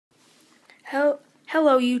Hello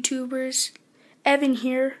YouTubers, Evan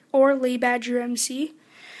here, or Lay Badger MC,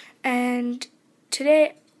 and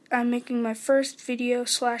today I'm making my first video /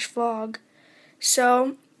 vlog.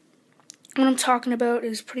 So what I'm talking about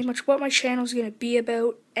is pretty much what my channel is going to be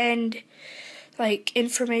about, and like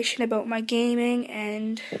information about my gaming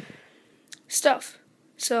and stuff.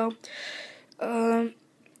 So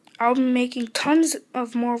I'll be making tons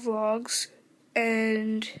of more vlogs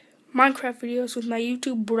and Minecraft videos with my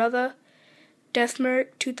YouTube brother,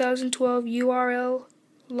 Deathmerk 2012 URL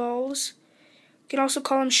lols. You can also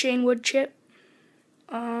call him Shane Woodchip.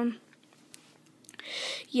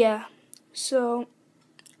 Yeah. So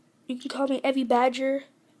you can call me Evie Badger,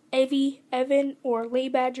 Evie, Evan, or Lay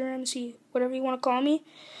Badger MC, whatever you want to call me.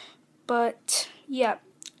 But yeah.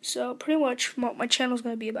 So pretty much what my channel is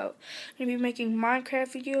going to be about. I'm going to be making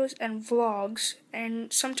Minecraft videos and vlogs,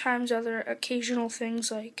 and sometimes other occasional things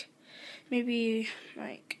like maybe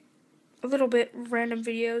like a little bit random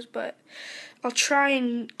videos, but I'll try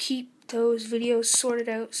and keep those videos sorted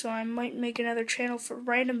out, so I might make another channel for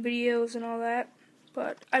random videos and all that,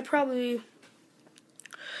 but I probably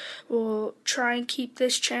will try and keep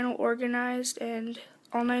this channel organized and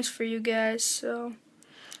all nice for you guys. So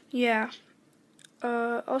yeah.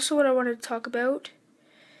 Also what I wanted to talk about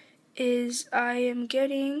is I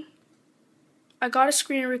got a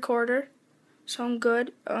screen recorder, so I'm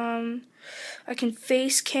good. I can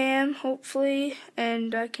face cam, hopefully,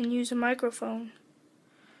 and I can use a microphone.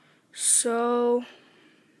 So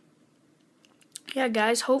yeah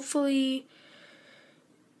guys, hopefully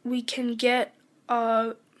we can get that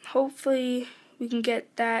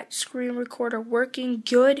screen recorder working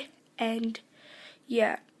good, and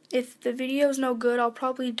yeah, if the video's no good, I'll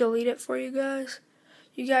probably delete it for you guys.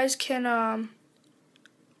 You guys can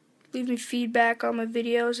leave me feedback on my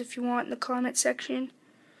videos if you want in the comment section.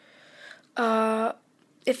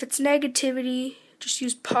 If it's negativity, just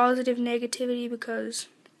use positive negativity, because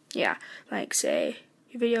yeah, like say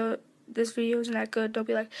this video isn't that good, don't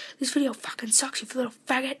be like, this video fucking sucks, you little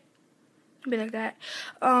faggot. Don't be like that.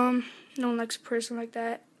 No one likes a person like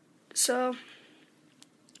that. So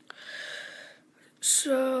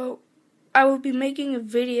I will be making a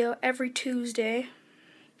video every Tuesday,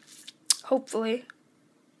 hopefully.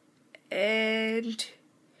 And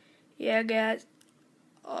yeah guys,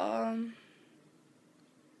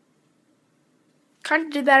 kind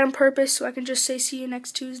of did that on purpose so I can just say see you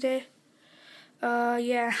next Tuesday.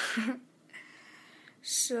 Yeah.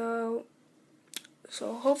 So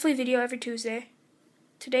hopefully video every Tuesday.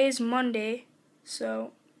 Today is Monday,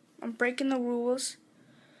 so I'm breaking the rules.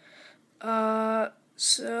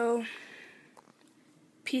 So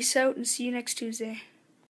peace out and see you next Tuesday.